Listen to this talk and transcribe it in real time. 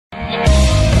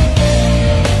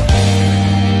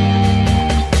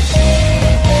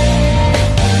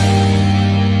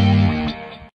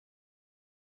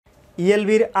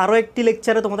ইএলবির আরও একটি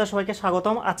লেকচারে তোমাদের সবাইকে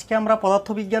স্বাগতম। আজকে আমরা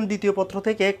পদার্থবিজ্ঞান দ্বিতীয় পত্র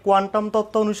থেকে কোয়ান্টাম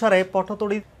তত্ত্ব অনুসারে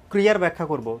পটতড়িৎ ক্রিয়ার ব্যাখ্যা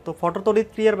করব। তো পটতড়িৎ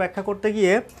ক্রিয়ার ব্যাখ্যা করতে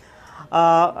গিয়ে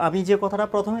আমি যে কথাটা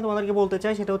প্রথমে তোমাদেরকে বলতে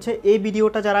চাই সেটা হচ্ছে এই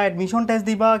ভিডিওটা যারা অ্যাডমিশন টেস্ট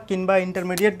দিবা কিংবা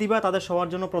ইন্টারমিডিয়েট দিবা তাদের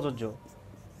সবার জন্য প্রযোজ্য।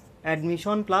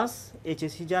 অ্যাডমিশন প্লাস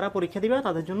এইচএসসি যারা পরীক্ষা দিবে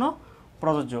তাদের জন্য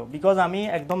প্রযোজ্য, বিকজ আমি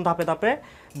একদম ধাপে ধাপে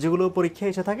যেগুলো পরীক্ষা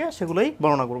এসে থাকে সেগুলোই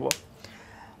বর্ণনা করব।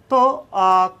 তো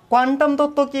কোয়ান্টাম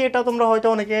তত্ত্ব কি এটা তোমরা হয়তো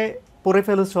অনেকে পড়ে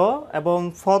ফেলেছ এবং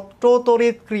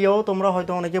পটতড়িৎ ক্রিয়াও তোমরা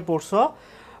হয়তো অনেকে পড়ছো,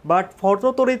 বাট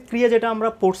পটতড়িৎ ক্রিয়া যেটা আমরা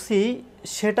পড়ছি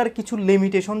সেটার কিছু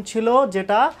লিমিটেশন ছিল,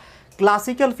 যেটা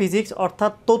ক্লাসিক্যাল ফিজিক্স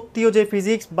অর্থাৎ তত্ত্বীয় যে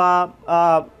ফিজিক্স বা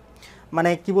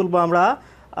মানে কি বলবো আমরা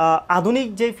আধুনিক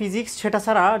যে ফিজিক্স সেটা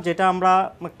ছাড়া যেটা আমরা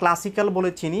ক্লাসিক্যাল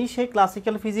বলে চিনি, সেই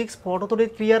ক্লাসিক্যাল ফিজিক্স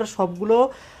পটতড়িৎ ক্রিয়ার সবগুলো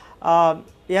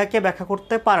ইয়াকে ব্যাখ্যা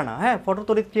করতে পারে না। হ্যাঁ,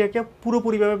 পটতড়িৎ ক্রিয়াকে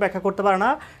পুরোপুরিভাবে ব্যাখ্যা করতে পারে না,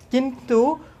 কিন্তু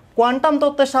কোয়ান্টাম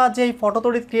তত্ত্বের সাহায্যে এই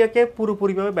পটতড়িৎ ক্রিয়াকে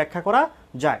পুরোপুরিভাবে ব্যাখ্যা করা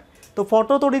যায়। তো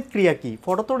পটতড়িৎ ক্রিয়া কি?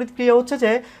 পটতড়িৎ ক্রিয়া হচ্ছে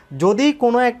যে যদি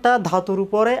কোনো একটা ধাতুর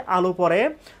উপরে আলো পড়ে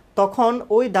তখন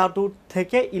ওই ধাতুর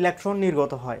থেকে ইলেকট্রন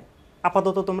নির্গত হয়।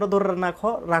 আপাতত তোমরা ধরে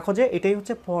রাখো যে এটাই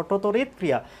হচ্ছে পটতড়িৎ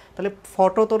ক্রিয়া। তাহলে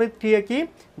পটতড়িৎ ক্রিয়া কি?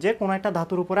 যে কোনো একটা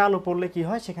ধাতুর উপরে আলো পড়লে কি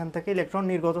হয়, সেখান থেকে ইলেকট্রন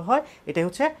নির্গত হয়, এটাই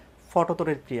হচ্ছে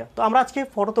পটতড়িৎ ক্রিয়া। তো আমরা আজকে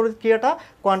পটতড়িৎ ক্রিয়াটা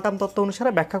কোয়ান্টাম তত্ত্ব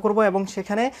অনুসারে ব্যাখ্যা করব এবং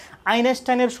সেখানে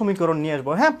আইনস্টাইনের সমীকরণ নিয়ে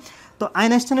আসবো। হ্যাঁ, তো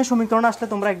আইনস্টাইনের সমীকরণ আসলে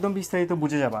তোমরা একদম বিস্তারিত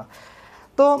বুঝে যাবা।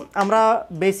 তো আমরা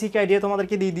বেসিক আইডিয়া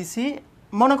তোমাদেরকে দিয়ে দিছি।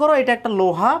 মনে করো এটা একটা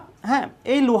লোহা। হ্যাঁ,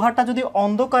 এই লোহাটা যদি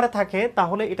অন্ধকারে থাকে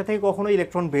তাহলে এটা থেকে কখনো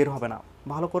ইলেকট্রন বের হবে না।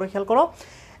 ভালো করে খেয়াল করো,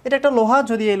 এটা একটা লোহা,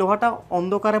 যদি এই লোহাটা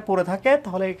অন্ধকারে পড়ে থাকে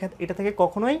তাহলে এটা থেকে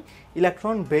কখনোই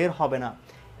ইলেকট্রন বের হবে না।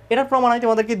 এটার প্রমাণ আমি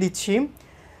তোমাদেরকে দিচ্ছি।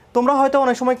 তোমরা হয়তো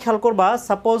অনেক সময় খেয়াল করবা,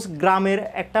 সাপোজ গ্রামের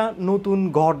একটা নতুন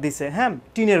ঘর দিছে, হ্যাঁ,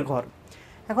 টিনের ঘর।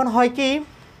 এখন হয় কি,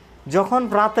 যখন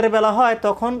রাতের বেলা হয়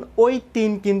তখন ওই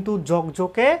টিন কিন্তু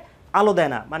ঝকঝকে আলো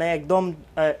দেয় না, মানে একদম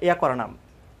ইয়া করে না,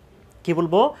 কী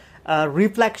বলবো,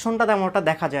 রিফ্লেকশনটা তেমন একটা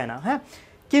দেখা যায় না। হ্যাঁ,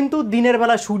 কিন্তু দিনের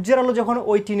বেলা সূর্যের আলো যখন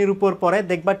ওই টিনের উপর পড়ে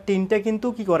দেখবা টিনটা কিন্তু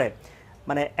কি করে,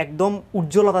 মানে একদম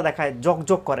উজ্জ্বলতা দেখায়,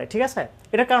 জকজক করে। ঠিক আছে,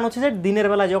 এটার কারণ হচ্ছে যে দিনের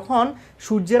বেলা যখন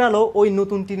সূর্যের আলো ওই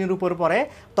নতুন টিনের উপর পড়ে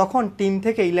তখন টিন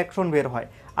থেকে ইলেকট্রন বের হয়,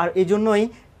 আর এই জন্যই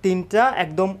টিনটা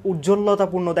একদম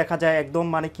উজ্জ্বলতাপূর্ণ দেখা যায়, একদম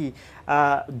মানে কি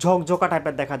ঝকঝকা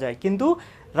টাইপের দেখা যায়। কিন্তু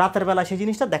রাতের বেলা সেই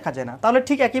জিনিসটা দেখা যায় না। তাহলে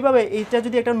ঠিক একইভাবে এইটা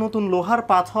যদি একটা নতুন লোহার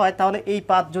পাত হয় তাহলে এই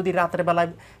পাত যদি রাতের বেলায়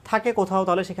থাকে কোথাও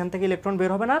তাহলে সেখান থেকে ইলেকট্রন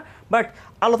বের হবে না, বাট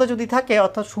আলোতে যদি থাকে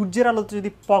অর্থাৎ সূর্যের আলোতে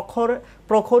যদি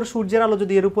প্রখর সূর্যের আলো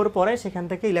যদি এর উপর পড়ে সেখান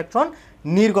থেকে ইলেকট্রন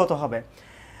নির্গত হবে।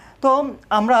 তো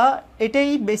আমরা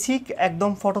এটাই বেসিক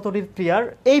একদম পটতড়িৎ ক্রিয়ার,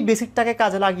 এই বেসিকটাকে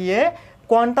কাজে লাগিয়ে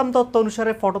কোয়ান্টাম তত্ত্ব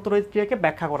অনুসারে পটতড়িৎ ক্রিয়াকে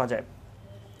ব্যাখ্যা করা যায়।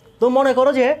 তো মনে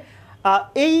করো যে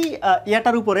এই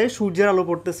ইয়াটার উপরে সূর্যের আলো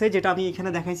পড়তেছে, যেটা আমি এখানে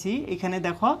দেখাইছি। এখানে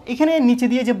দেখো, এখানে নিচে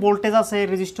দিয়ে যে ভোল্টেজ আছে,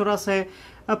 রেজিস্টর আছে,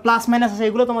 প্লাস মাইনাস আছে,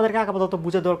 এগুলো তোমাদেরকে আপাতত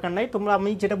বোঝার দরকার নাই। তোমরা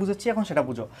আমি যেটা বুঝাচ্ছি এখন সেটা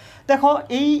বুঝো। দেখো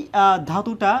এই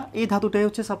ধাতুটাই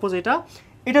হচ্ছে সাপোজ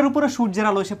এটার উপরে সূর্যের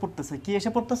আলো এসে পড়তেছে। কি এসে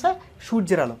পড়তেছে?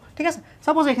 সূর্যের আলো। ঠিক আছে,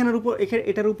 সাপোজ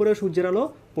এটার উপরে সূর্যের আলো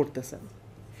পড়তেছে।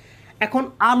 এখন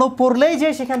আলো পড়লেই যে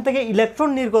সেখান থেকে ইলেকট্রন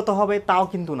নির্গত হবে তাও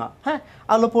কিন্তু না। হ্যাঁ,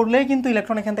 আলো পড়লেই কিন্তু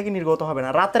ইলেকট্রন এখান থেকে নির্গত হবে না,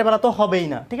 রাতের বেলা তো হবেই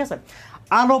না। ঠিক আছে,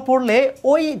 আলো পড়লে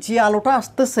ওই যে আলোটা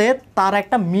আসতেছে তার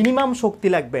একটা মিনিমাম শক্তি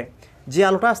লাগবে। যে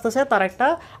আলোটা আসতেছে তার একটা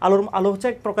আলো হচ্ছে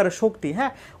এক প্রকারের শক্তি।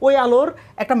 হ্যাঁ, ওই আলোর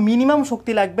একটা মিনিমাম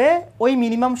শক্তি লাগবে। ওই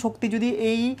মিনিমাম শক্তি যদি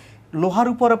এই লোহার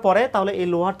উপরে পড়ে তাহলে এই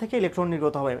লোহার থেকে ইলেকট্রন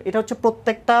নির্গত হবে। এটা হচ্ছে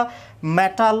প্রত্যেকটা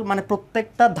মেটাল, মানে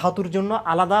প্রত্যেকটা ধাতুর জন্য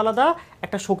আলাদা আলাদা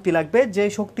একটা শক্তি লাগবে। যে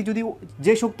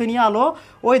শক্তি নিয়ে আলো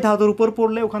ওই ধাতুর উপর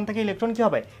পড়লে ওখান থেকে ইলেকট্রন কী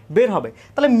হবে? বের হবে।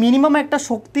 তাহলে মিনিমাম একটা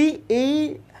শক্তি এই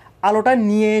আলোটা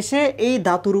নিয়ে এসে এই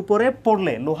ধাতুর উপরে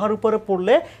পড়লে, লোহার উপরে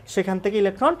পড়লে সেখান থেকে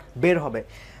ইলেকট্রন বের হবে।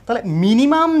 তাহলে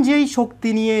মিনিমাম যেই শক্তি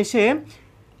নিয়ে এসে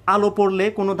আলো পড়লে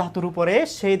কোনো ধাতুর উপরে,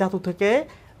 সেই ধাতু থেকে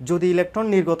যদি ইলেকট্রন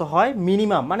নির্গত হয়,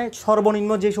 মিনিমাম মানে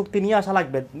সর্বনিম্ন যে শক্তি নিয়ে আসা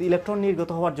লাগবে ইলেকট্রন নির্গত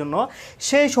হওয়ার জন্য,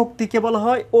 সেই শক্তিকে বলা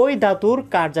হয় ওই ধাতুর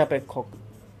কার্যাপেক্ষক।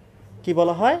 কি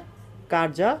বলা হয়?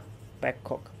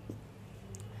 কার্যাপেক্ষক।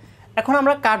 এখন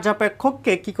আমরা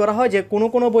কার্যাপেক্ষককে কি করা হয়, যে কোনো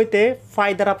কোনো বইতে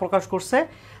ফাই দ্বারা প্রকাশ করছে,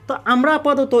 তো আমরা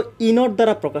আপাতত ইনট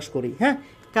দ্বারা প্রকাশ করি। হ্যাঁ,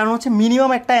 কারণ হচ্ছে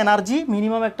মিনিমাম একটা এনার্জি,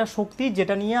 মিনিমাম একটা শক্তি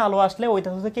যেটা নিয়ে আলো আসলে ওই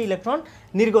ধাতু থেকে ইলেকট্রন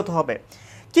নির্গত হবে।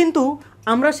 কিন্তু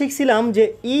আমরা শিখছিলাম যে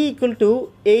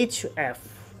E=hf,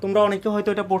 তোমরা অনেকে হয়তো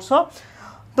এটা পড়ছো।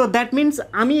 তো দ্যাট মিনস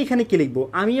আমি এখানে কি লিখবো,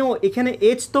 আমিও এখানে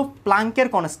h তো প্লাঙ্কের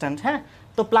কনস্ট্যান্ট। হ্যাঁ,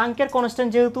 তো প্লাঙ্কের কনস্ট্যান্ট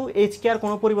যেহেতু h কে আর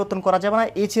কোনো পরিবর্তন করা যাবে না,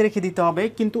 h রেখে দিতে হবে,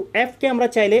 কিন্তু f কে আমরা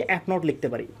চাইলে f0 লিখতে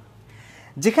পারি।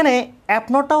 যেখানে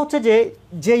f0টা হচ্ছে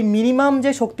যেই মিনিমাম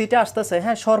যে শক্তিটা আসতেছে,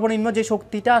 হ্যাঁ, সর্বনিম্ন যে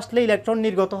শক্তিটা আসলে ইলেকট্রন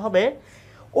নির্গত হবে,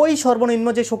 ওই সর্বনিম্ন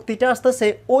যে শক্তিটা আসতেছে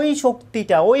ওই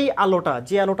শক্তিটা, ওই আলোটা,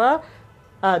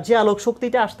 যে আলোক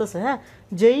শক্তিটা আসতেছে, হ্যাঁ,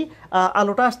 যেই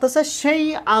আলোটা আসতেছে সেই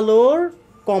আলোর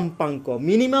কম্পাঙ্ক,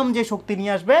 মিনিমাম যে শক্তি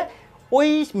নিয়ে আসবে ওই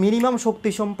মিনিমাম শক্তি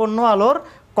সম্পন্ন আলোর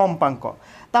কম্পাঙ্ক।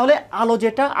 তাহলে আলো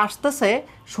যেটা আসতেছে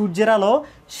সূর্যের আলো,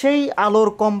 সেই আলোর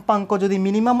কম্পাঙ্ক যদি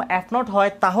মিনিমাম F0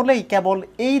 হয় তাহলেই কেবল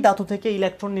এই ধাতু থেকে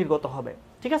ইলেকট্রন নির্গত হবে,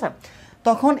 ঠিক আছে।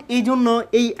 তখন এই জন্য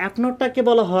এই F0টাকে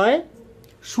বলা হয়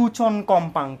সূচন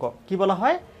কম্পাঙ্ক। কি বলা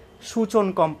হয়? সূচন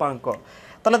কম্পাঙ্ক।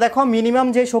 তাহলে দেখো মিনিমাম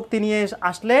যে শক্তি নিয়ে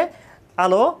আসলে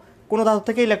আলো কোনো ধাতু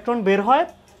থেকে ইলেকট্রন বের হয়,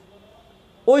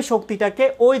 ওই শক্তিটাকে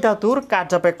ওই ধাতুর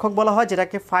কার্যাপেক্ষক বলা হয়,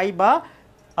 যেটাকে ফাই বা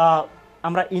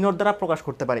আমরা ইনোট দ্বারা প্রকাশ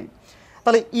করতে পারি।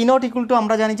 তাহলে ইনোট ইকুয়াল টু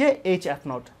আমরা জানি যে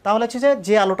H/F0। তাহলে হচ্ছে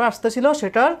যে আলোটা আসতেছিল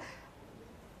সেটার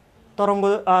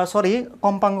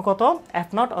কম্পাঙ্ক কত?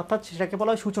 F0, অর্থাৎ সেটাকে বলা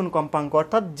হয় সূচন কম্পাঙ্ক।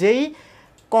 অর্থাৎ যেই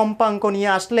কম্পাঙ্ক নিয়ে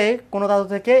আসলে কোনো ধাতু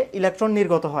থেকে ইলেকট্রন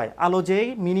নির্গত হয়, আলো যেই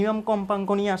মিনিমাম কম্পাঙ্ক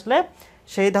নিয়ে আসলে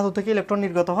সেই ধাতু থেকে ইলেকট্রন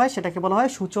নির্গত হয়, সেটাকে বলা হয়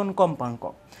সূচন কম্পাঙ্ক।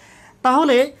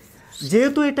 তাহলে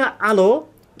যেহেতু এটা আলো,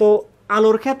 তো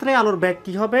আলোর ক্ষেত্রে আলোর ব্যাগ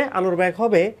কী হবে? আলোর ব্যাগ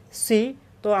হবে c।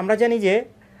 তো আমরা জানি যে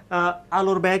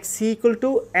আলোর bag c equal to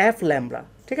f lambda,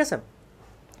 ঠিক আছে।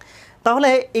 তাহলে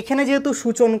এখানে যেহেতু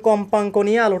সূচন কম্পাঙ্ক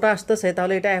নিয়ে আলোটা আসতেছে,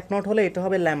 তাহলে এটা F0 হলে এটা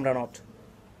হবে ল্যামডা নট।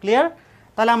 ক্লিয়ার?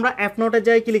 তাহলে আমরা F0 এর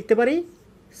জায়গায় কি লিখতে পারি?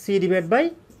 c divide by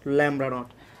lambda not.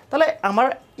 তাহলে আমার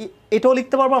এটাও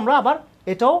লিখতে পারবো আমরা, আবার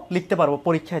এটাও লিখতে পারবো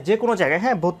পরীক্ষায় যে কোনো জায়গায়,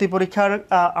 হ্যাঁ, ভর্তি পরীক্ষার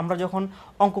আমরা যখন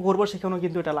অঙ্ক করবো সেখানেও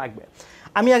কিন্তু এটা লাগবে।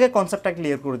 আমি আগে কনসেপ্টটা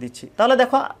ক্লিয়ার করে দিচ্ছি। তাহলে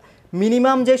দেখো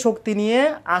মিনিমাম যে শক্তি নিয়ে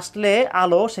আসলে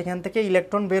আলো সেখান থেকে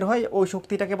ইলেকট্রন বের হয়, ওই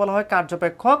শক্তিটাকে বলা হয়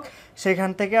কার্যপেক্ষক। সেখান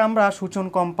থেকে আমরা সূচন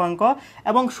কম্পাঙ্ক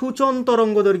এবং সূচন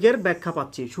তরঙ্গদৈর্ঘ্যের ব্যাখ্যা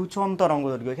পাচ্ছি। সূচন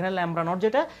তরঙ্গদৈর্ঘ্য এখানে ল্যামডা নট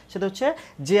যেটা, সেটা হচ্ছে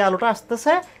যে আলোটা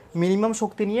আসতেছে মিনিমাম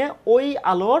শক্তি নিয়ে ওই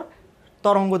আলোর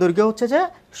তরঙ্গদৈর্ঘ্য হচ্ছে যে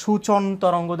সূচন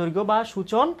তরঙ্গদৈর্ঘ্য বা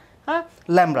সূচন, হ্যাঁ,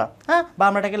 ল্যামডা, হ্যাঁ, বা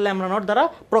আমরা এটাকে ল্যামডা নট দ্বারা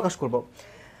প্রকাশ করব।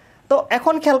 তো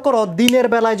এখন খেয়াল করো, দিনের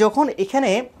বেলায় যখন এখানে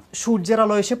সূর্যের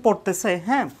আলো এসে পড়তেছে,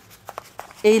 হ্যাঁ,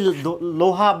 এই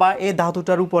লোহা বা এই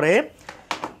ধাতুটার উপরে,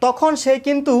 তখন সে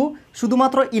কিন্তু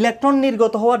শুধুমাত্র ইলেকট্রন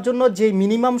নির্গত হওয়ার জন্য যে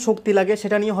মিনিমাম শক্তি লাগে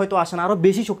সেটা নিয়ে হয়তো আসে না, আরও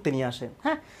বেশি শক্তি নিয়ে আসে।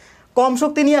 হ্যাঁ, কম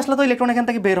শক্তি নিয়ে আসলে তো ইলেকট্রন এখান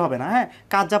থেকে বের হবে না, হ্যাঁ,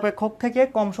 কার্যাপেক্ষক থেকে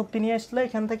কম শক্তি নিয়ে আসলে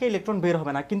এখান থেকে ইলেকট্রন বের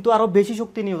হবে না, কিন্তু আরও বেশি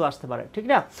শক্তি নিয়েও আসতে পারে, ঠিক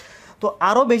না? তো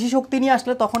আরও বেশি শক্তি নিয়ে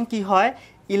আসলে তখন কি হয়?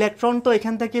 ইলেকট্রন তো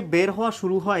এখান থেকে বের হওয়া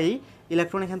শুরু হয়,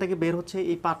 ইলেকট্রন এখান থেকে বের হচ্ছে,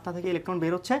 এই পাতটা থেকে ইলেকট্রন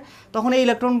বের হচ্ছে, তখন এই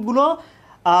ইলেকট্রনগুলো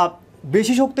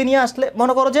বেশি শক্তি নিয়ে আসলে,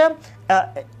 মনে করো যে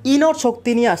ইনট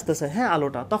শক্তি নিয়ে আসতেছে, হ্যাঁ,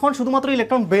 আলোটা, তখন শুধুমাত্র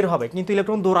ইলেকট্রন বের হবে কিন্তু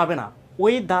ইলেকট্রন দৌড়াবে না।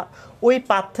 ওই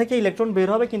পাত থেকে ইলেকট্রন বের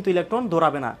হবে কিন্তু ইলেকট্রন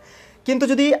দৌড়াবে না। কিন্তু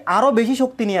যদি আরও বেশি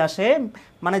শক্তি নিয়ে আসে,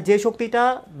 মানে যে শক্তিটা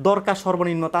দরকার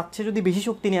সর্বনিম্ন তার চেয়ে যদি বেশি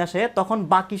শক্তি নিয়ে আসে, তখন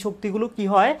বাকি শক্তিগুলো কি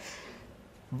হয়?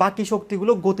 বাকি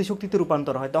শক্তিগুলো গতিশক্তিতে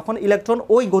রূপান্তর হয়। তখন ইলেকট্রন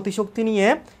ওই গতিশক্তি নিয়ে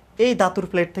এই ধাতুর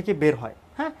প্লেট থেকে বের হয়,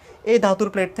 হ্যাঁ, এই ধাতুর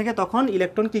প্লেট থেকে তখন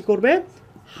ইলেকট্রন কি করবে?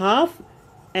 হাফ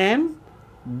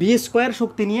m/v²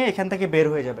 শক্তি নিয়ে এখান থেকে বের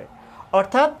হয়ে যাবে।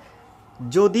 অর্থাৎ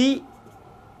যদি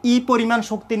ই পরিমাণ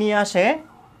শক্তি নিয়ে আসে,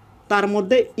 তার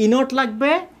মধ্যে ইনট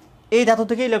লাগবে এই ধাতু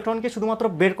থেকে ইলেকট্রনকে শুধুমাত্র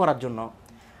বের করার জন্য,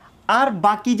 আর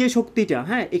বাকি যে শক্তিটা,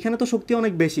 হ্যাঁ, এখানে তো শক্তি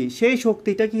অনেক বেশি, সেই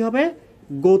শক্তিটা কি হবে?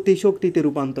 গতিশক্তিতে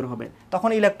রূপান্তর হবে। তখন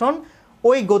ইলেকট্রন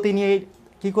ওই গতি নিয়ে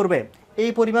কি করবে?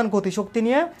 এই পরিমাণ গতিশক্তি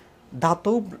নিয়ে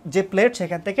ধাতু যে প্লেট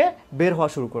সেখান থেকে বের হওয়া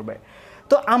শুরু করবে।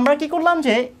 তো আমরা কি করলাম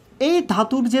যে এই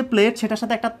ধাতুর যে প্লেট সেটার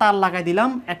সাথে একটা তার লাগাই দিলাম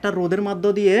একটা রোদের মধ্য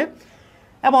দিয়ে,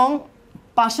 এবং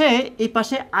এই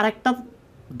পাশে আরেকটা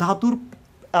ধাতুর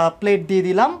প্লেট দিয়ে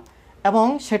দিলাম, এবং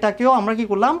সেটাকেও আমরা কি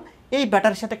করলাম? এই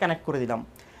ব্যাটারির সাথে কানেক্ট করে দিলাম।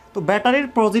 তো ব্যাটারির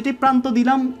পজিটিভ প্রান্ত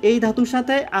দিলাম এই ধাতুর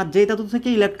সাথে, আর যেই ধাতু থেকে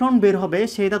ইলেকট্রন বের হবে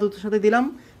সেই ধাতুর সাথে দিলাম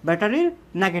ব্যাটারির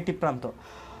নেগেটিভ প্রান্ত।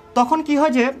 তখন কি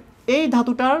হয় যে এই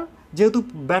ধাতুটার যেহেতু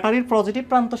ব্যাটারির পজিটিভ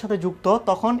প্রান্তর সাথে যুক্ত,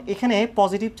 তখন এখানে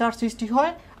পজিটিভ চার্জ সৃষ্টি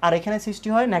হয় আর এখানে সৃষ্টি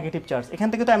হয় নেগেটিভ চার্জ। এখান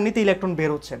থেকে তো এমনিতে ইলেকট্রন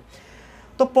বের হচ্ছে।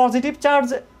 তো পজিটিভ চার্জ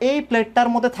এই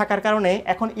প্লেটটার মধ্যে থাকার কারণে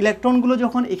এখন ইলেকট্রনগুলো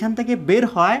যখন এখান থেকে বের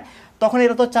হয় তখন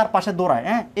এরা তো চারপাশে দৌড়ায়,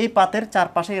 হ্যাঁ, এই পাতের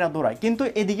চারপাশে এরা দৌড়ায়, কিন্তু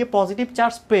এদিকে পজিটিভ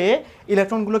চার্জ পেয়ে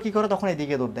ইলেকট্রনগুলো কী করে? তখন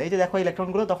এদিকে দৌড় দেয়। এই যে দেখো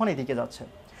ইলেকট্রনগুলো তখন এদিকে যাচ্ছে।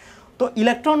 তো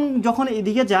ইলেকট্রন যখন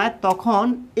এদিকে যায় তখন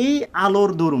এই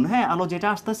আলোর দরুন, হ্যাঁ, আলো যেটা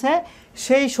আসতেছে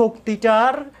সেই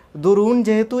শক্তিটার দরুন,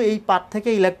 যেহেতু এই পাত থেকে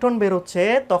ইলেকট্রন বেরোচ্ছে,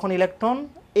 তখন ইলেকট্রন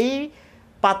এই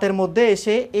পাতের মধ্যে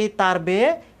এসে এই তার বেয়ে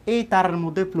এই তারের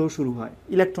মধ্যে ফ্লো শুরু হয়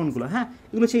ইলেকট্রনগুলো, হ্যাঁ,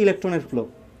 এগুলো হচ্ছে ইলেকট্রনের ফ্লো।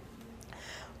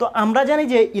 তো আমরা জানি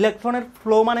যে ইলেকট্রনের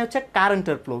ফ্লো মানে হচ্ছে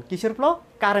কারেন্টের ফ্লো। কিসের ফ্লো?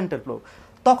 কারেন্টের ফ্লো।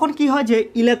 তখন কি হয় যে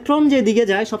ইলেকট্রন যেদিকে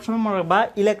যায়, সবসময় মনে রাখবা,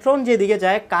 ইলেকট্রন যেদিকে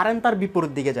যায় কারেন্ট তার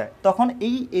বিপরীত দিকে যায়, তখন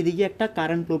এদিকে একটা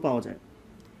কারেন্ট ফ্লো পাওয়া যায়,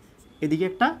 এদিকে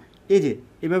একটা এই যে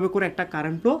এভাবে করে একটা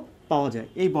কারেন্ট ফ্লো পাওয়া যায়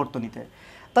এই বর্তনীতে।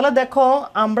 তাহলে দেখো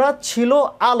আমরা ছিল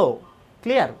আলো,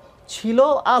 ক্লিয়ার, ছিল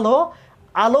আলো,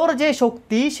 আলোর যে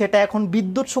শক্তি সেটা এখন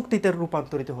বিদ্যুৎ শক্তিতে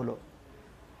রূপান্তরিত হলো,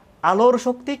 আলোর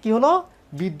শক্তি কি হলো,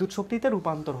 বিদ্যুৎ শক্তিতে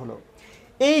রূপান্তর হলো।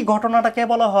 এই ঘটনাটাকে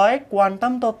বলা হয়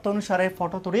কোয়ান্টাম তত্ত্ব অনুসারে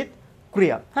ফটোতড়িৎ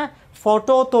ক্রিয়া। হ্যাঁ,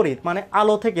 ফটোতড়িৎ মানে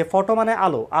আলো থেকে, ফটো মানে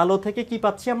আলো, আলো থেকে কি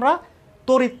পাচ্ছি আমরা,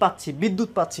 তড়িৎ পাচ্ছি, বিদ্যুৎ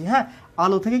পাচ্ছি। হ্যাঁ,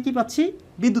 আলো থেকে কি পাচ্ছি,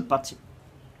 বিদ্যুৎ পাচ্ছি।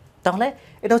 তাহলে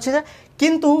এটা হচ্ছে যে,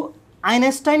 কিন্তু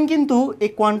আইনস্টাইন কিন্তু এই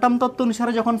কোয়ান্টাম তত্ত্ব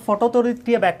অনুসারে যখন ফটোতড়িৎ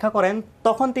ক্রিয়া ব্যাখ্যা করেন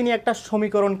তখন তিনি একটা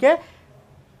সমীকরণকে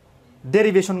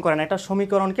ডেরিভেশন করেন, একটা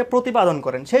সমীকরণকে প্রতিপাদন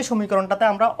করেন। সেই সমীকরণটাতে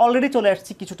আমরা অলরেডি চলে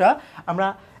আসছি কিছুটা। আমরা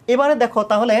এবারে দেখো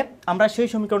তাহলে আমরা সেই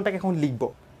সমীকরণটাকে এখন লিখব।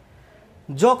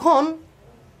 যখন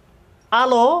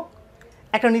আলো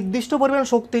একটা নির্দিষ্ট পরিমাণ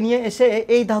শক্তি নিয়ে এসে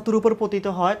এই ধাতুর উপর পতিত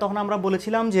হয় তখন আমরা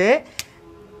বলেছিলাম যে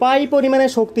পাই পরিমাণে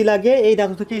শক্তি লাগে এই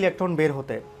ধাতু থেকে ইলেকট্রন বের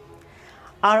হতে,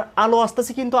 আর আলো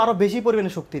আসতেছে কিন্তু আরও বেশি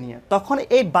পরিমাণে শক্তি নিয়ে। তখন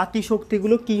এই বাকি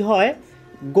শক্তিগুলো কি হয়,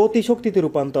 গতি শক্তিতে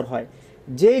রূপান্তর হয়,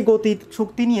 যেই গতি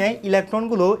শক্তি নিয়ে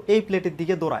ইলেকট্রনগুলো এই প্লেটের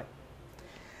দিকে দৌড়ায়।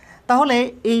 তাহলে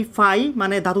এই ফাই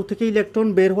মানে ধাতু থেকে ইলেকট্রন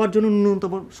বের হওয়ার জন্য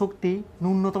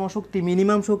ন্যূনতম শক্তি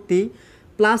মিনিমাম শক্তি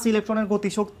প্লাস ইলেকট্রনের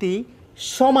গতিশক্তি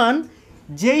সমান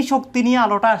যেই শক্তি নিয়ে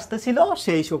আলোটা আসতেছিল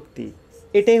সেই শক্তি।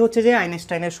 এটাই হচ্ছে যে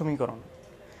আইনস্টাইনের সমীকরণ।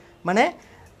 মানে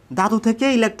ধাতু থেকে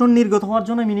ইলেকট্রন নির্গত হওয়ার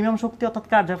জন্য মিনিমাম শক্তি অর্থাৎ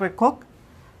কার্যাপেক্ষক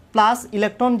প্লাস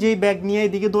ইলেকট্রন যেই ব্যাগ নিয়ে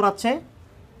এদিকে দৌড়াচ্ছে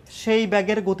সেই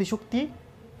ব্যাগের গতিশক্তি।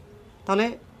 তাহলে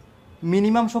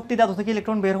মিনিমাম শক্তি ধাতু থেকে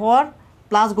ইলেকট্রন বের হওয়ার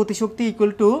প্লাস গতিশক্তি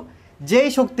ইকুয়াল টু যেই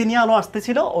শক্তি নিয়ে আলো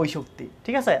আসতেছিল ওই শক্তি।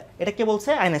 ঠিক আছে, এটা কে বলছে,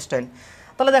 আইনস্টাইন।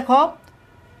 তাহলে দেখো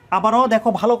আবারও দেখো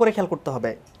ভালো করে খেয়াল করতে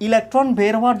হবে, ইলেকট্রন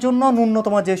বের হওয়ার জন্য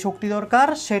ন্যূনতম যে শক্তি দরকার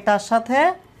সেটার সাথে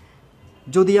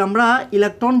যদি আমরা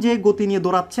ইলেকট্রন যে গতি নিয়ে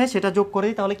দৌড়াচ্ছে সেটা যোগ করি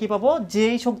তাহলে কি পাবো,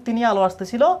 যেই শক্তি নিয়ে আলো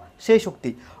আসতেছিল সেই শক্তি।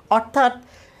 অর্থাৎ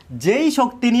যেই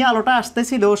শক্তি নিয়ে আলোটা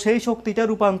আসতেছিল সেই শক্তিটা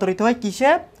রূপান্তরিত হয়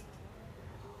কিসে,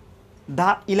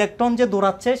 ইলেকট্রন যে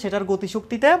দৌড়াচ্ছে সেটার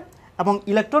গতিশক্তিতে, এবং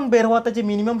ইলেকট্রন বের হওয়াতে যে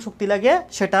মিনিমাম শক্তি লাগে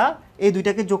সেটা, এই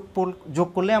দুইটাকে যোগ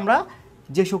করলে আমরা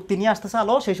যে শক্তি নিয়ে আসতেছে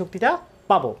আলো সেই শক্তিটা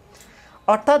পাবো।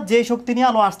 অর্থাৎ যে শক্তি নিয়ে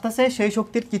আলো আসতেছে সেই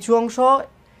শক্তির কিছু অংশ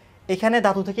এখানে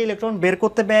ধাতু থেকে ইলেকট্রন বের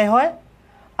করতে ব্যয় হয়,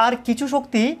 আর কিছু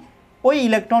শক্তি ওই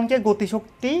ইলেকট্রনকে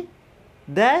গতিশক্তি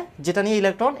দেয় যেটা নিয়ে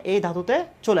ইলেকট্রন এই ধাতুতে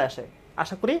চলে আসে।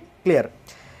 আশা করি ক্লিয়ার।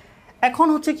 এখন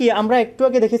হচ্ছে কি, আমরা একটু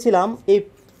আগে দেখেছিলাম এই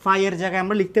ফাইয়ের জায়গায়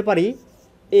আমরা লিখতে পারি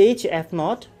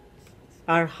HF0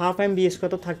 আর হাফ এম বি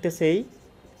স্কোয়ার তো থাকতেছেই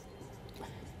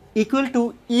ইকুয়াল টু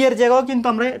এর জায়গাও কিন্তু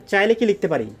আমরা চাইলে কি লিখতে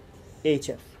পারি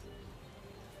HF।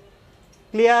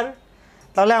 ক্লিয়ার?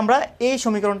 তাহলে আমরা এই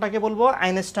সমীকরণটাকে বলবো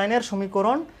আইনস্টাইনের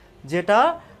সমীকরণ, যেটা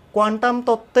কোয়ান্টাম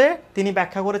তত্ত্বে তিনি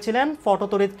ব্যাখ্যা করেছিলেন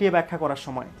ফটোতড়িৎ ক্রিয়া ব্যাখ্যা করার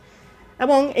সময়।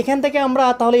 এবং এখান থেকে আমরা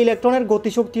তাহলে ইলেকট্রনের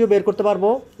গতিশক্তিও বের করতে পারবো।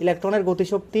 ইলেকট্রনের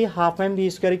গতিশক্তি half M B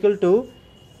square equal to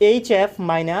HF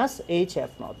minus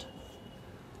HF0।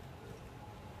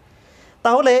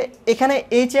 তাহলে এখানে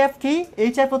HF কি,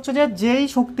 HF হচ্ছে যে যেই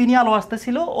শক্তি নিয়ে আলো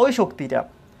আসতেছিল ওই শক্তিটা,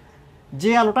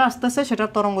 যে আলোটা আসতেছে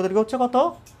সেটার তরঙ্গ দৈর্ঘ্য হচ্ছে কত,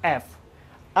 F।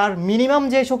 আর মিনিমাম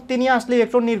যে শক্তি নিয়ে আসলে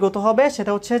ইলেকট্রন নির্গত হবে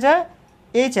সেটা হচ্ছে যে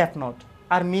HF0।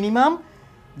 আর মিনিমাম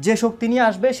যে শক্তি নিয়ে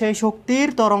আসবে সেই শক্তির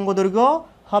তরঙ্গ দৈর্ঘ্য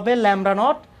হবে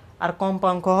λ0 আর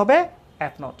কম্পাঙ্ক হবে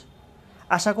F0।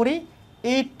 আশা করি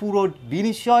এই পুরো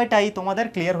বিষয়টাই তোমাদের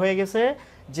ক্লিয়ার হয়ে গেছে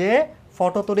যে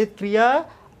ফটোতড়িৎ ক্রিয়া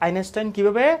আইনস্টাইন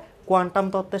কীভাবে কোয়ান্টাম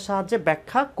তত্ত্বের সাহায্যে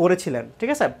ব্যাখ্যা করেছিলেন। ঠিক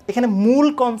আছে, এখানে মূল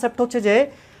কনসেপ্ট হচ্ছে যে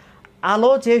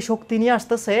আলো যে শক্তি নিয়ে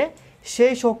আসতেছে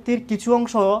সেই শক্তির কিছু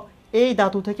অংশ এই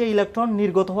ধাতু থেকে ইলেকট্রন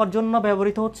নির্গত হওয়ার জন্য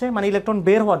ব্যবহৃত হচ্ছে, মানে ইলেকট্রন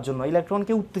বের হওয়ার জন্য,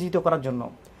 ইলেকট্রনকে উত্তেজিত করার জন্য।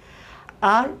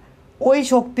 আর ওই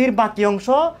শক্তির বাকি অংশ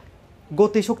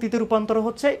গতিশক্তিতে রূপান্তর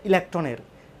হচ্ছে ইলেকট্রনের,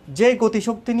 যে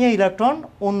গতিশক্তি নিয়ে ইলেকট্রন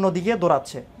অন্য দিকে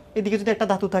দৌড়াচ্ছে। এদিকে যদি একটা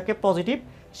ধাতু থাকে পজিটিভ,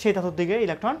 সেই ধাতুর দিকে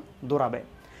ইলেকট্রন দৌড়াবে।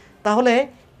 তাহলে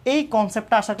এই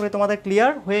কনসেপ্টটা আশা করি তোমাদের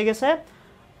ক্লিয়ার হয়ে গেছে।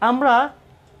 আমরা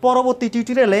পরবর্তী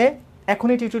টিউটোরিয়ালে,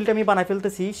 এখনই টিউটোরিয়ালটা আমি বানাই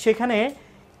ফেলতেছি, সেখানে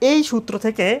এই সূত্র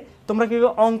থেকে তোমরা কীভাবে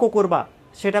অঙ্ক করবা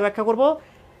সেটা ব্যাখ্যা করব,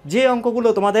 যে অঙ্কগুলো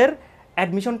তোমাদের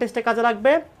অ্যাডমিশন টেস্টে কাজে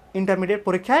লাগবে, ইন্টারমিডিয়েট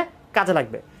পরীক্ষায় কাজে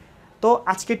লাগবে। তো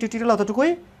আজকের টিউটোরিয়াল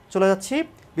অতটুকুই, চলে যাচ্ছি।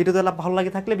 ভিডিওতে ভালো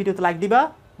লাগে থাকলে ভিডিওতে লাইক দিবা,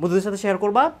 বন্ধুদের সাথে শেয়ার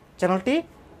করবা, চ্যানেলটি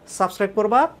সাবস্ক্রাইব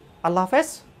করবা। আল্লাহ হাফেজ,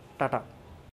 টাটা।